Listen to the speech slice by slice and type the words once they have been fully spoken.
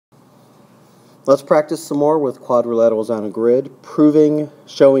Let's practice some more with quadrilaterals on a grid, proving,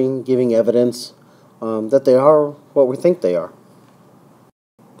 showing, giving evidence that they are what we think they are.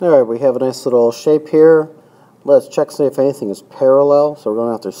 Alright, we have a nice little shape here. Let's check see if anything is parallel. So we're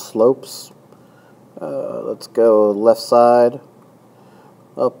going after slopes. Let's go left side.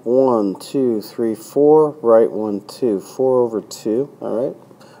 Up 1, 2, 3, 4. Right 1, 2. 4 over 2. Alright.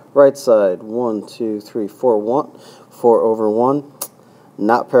 Right side 1, 2, 3, 4. 1. 4 over 1.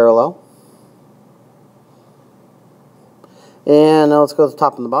 Not parallel. And now let's go to the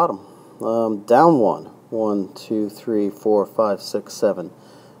top and the bottom. Down 1. 1, 2, 3, 4, 5, 6, 7.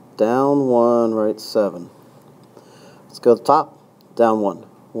 Down 1, right 7. Let's go to the top. Down 1.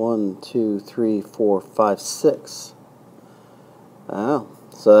 1, 2, 3, 4, 5, 6. Oh,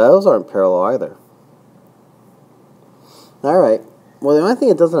 so those aren't parallel either. Alright. Well, the only thing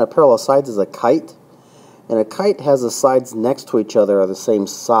that doesn't have parallel sides is a kite. And a kite has the sides next to each other are the same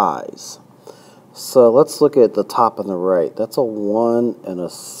size. So let's look at the top and the right. That's a 1 and a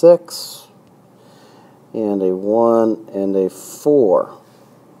 6. And a 1 and a 4.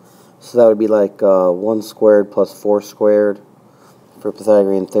 So that would be like 1 squared plus 4 squared for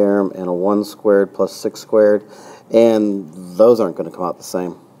Pythagorean theorem, and a 1 squared plus 6 squared. And those aren't going to come out the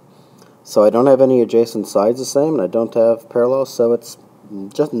same. So I don't have any adjacent sides the same, and I don't have parallel, so it's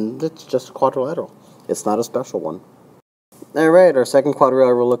just a quadrilateral. It's not a special one. Alright, our second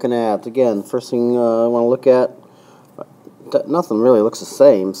quadrilateral we're looking at. Again, first thing I want to look at, nothing really looks the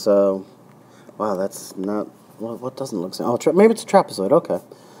same, so, wow, that's not, what doesn't look the same? Oh, maybe it's a trapezoid, okay.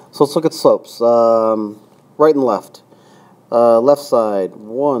 So let's look at slopes, right and left. Left side,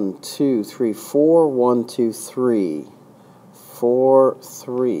 1, 2, 3, 4, 1, 2, 3, 4,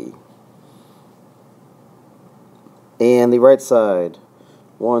 3. And the right side,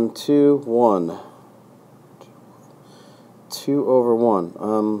 1, 2, 1. 2 over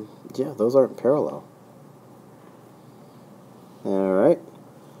 1. Yeah, those aren't parallel. Alright.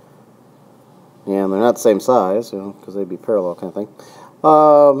 And they're not the same size, because they'd be parallel kind of thing.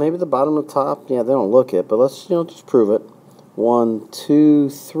 Maybe the bottom and the top, yeah, they don't look it, but let's, just prove it. 1, 2,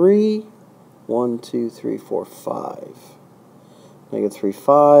 3. 1, 2, 3, 4, 5. Negative 3,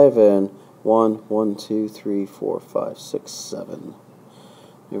 5, and 1, 1, 2, 3, 4, 5, 6, 7.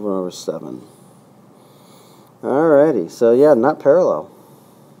 Maybe 1 over 7. Alrighty, so yeah, not parallel.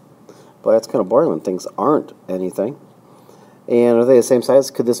 But that's kind of boring when things aren't anything. And are they the same size?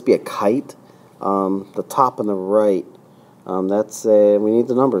 Could this be a kite? The top and the right, that's a, we need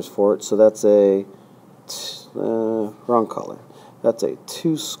the numbers for it, so that's a, wrong color. That's a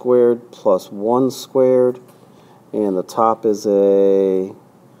 2 squared plus 1 squared, and the top is a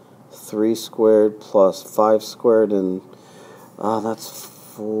 3 squared plus 5 squared, and that's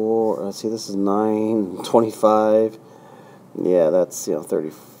 4, let's see, this is 9, 25, yeah, that's,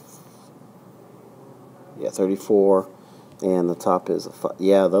 30, yeah, 34, and the top is a 5,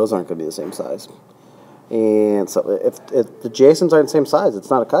 yeah, those aren't going to be the same size, and so if the adjacents aren't the same size, it's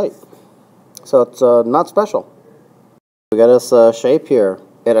not a kite, so it's not special. We got this shape here,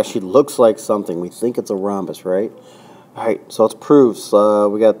 it actually looks like something, we think it's a rhombus, right? Alright, so let's prove,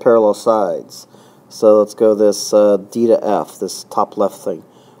 we got parallel sides. So let's go this D to F, this top left thing.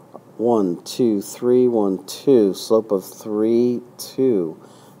 1, 2, 3, 1, 2. Slope of 3, 2.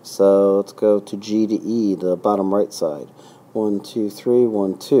 So let's go to G to E, the bottom right side. 1, 2, 3,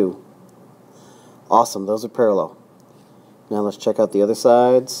 1, 2. Awesome, those are parallel. Now let's check out the other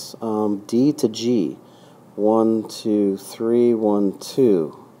sides. D to G. 1, 2, 3, 1,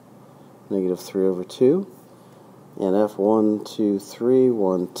 2. Negative 3 over 2. And F, 1, 2, 3,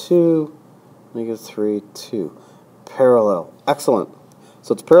 1, 2. Negative 3, 2. Parallel. Excellent.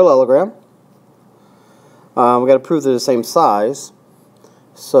 So it's a parallelogram. We've got to prove they're the same size.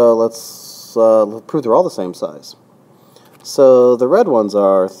 So let's prove they're all the same size. So the red ones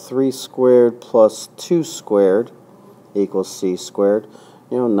are 3 squared plus 2 squared equals C squared.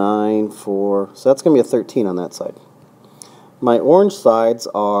 9, 4. So that's going to be a 13 on that side. My orange sides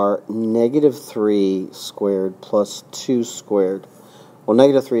are negative 3 squared plus 2 squared. Well,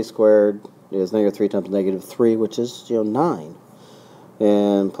 negative 3 squared is negative 3 times negative 3, which is, 9.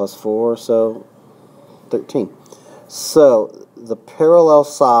 And plus 4, so 13. So the parallel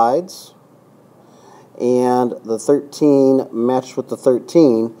sides and the 13 matched with the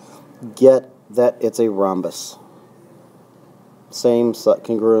 13 get that it's a rhombus. Same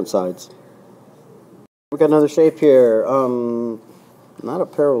congruent sides. We got another shape here. Not a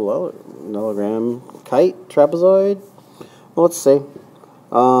parallelogram. Kite, trapezoid. Well, let's see.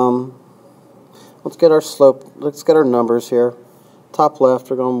 Let's get our slope. Let's get our numbers here. Top left,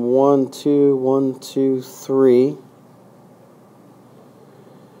 we're going 1, 2, 1, 2, 3.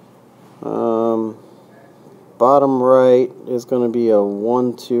 bottom right is going to be a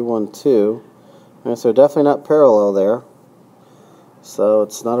 1, 2, 1, 2. And so definitely not parallel there. So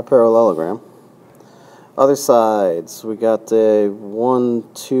it's not a parallelogram. Other sides, we got a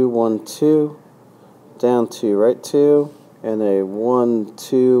 1, 2, 1, 2, down 2, right 2, and a 1,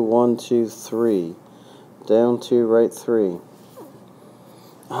 2, 1, 2, 3, down 2, right 3.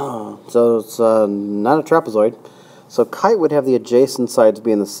 So it's not a trapezoid. So kite would have the adjacent sides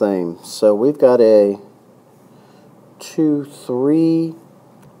being the same. So we've got a 2, 3,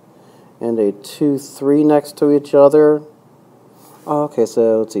 and a 2, 3 next to each other. Okay,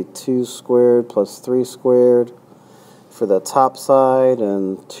 so let's see, 2 squared plus 3 squared for the top side,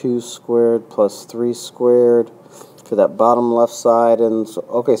 and 2 squared plus 3 squared for that bottom left side. And so,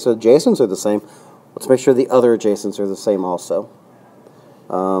 okay, so adjacents are the same. Let's make sure the other adjacents are the same also.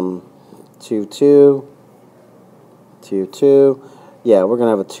 2, 2, 2, 2. Yeah, we're going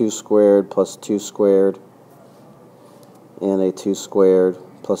to have a 2 squared plus 2 squared, and a 2 squared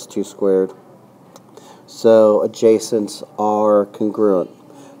plus 2 squared. So adjacents are congruent.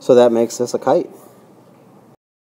 So that makes this a kite.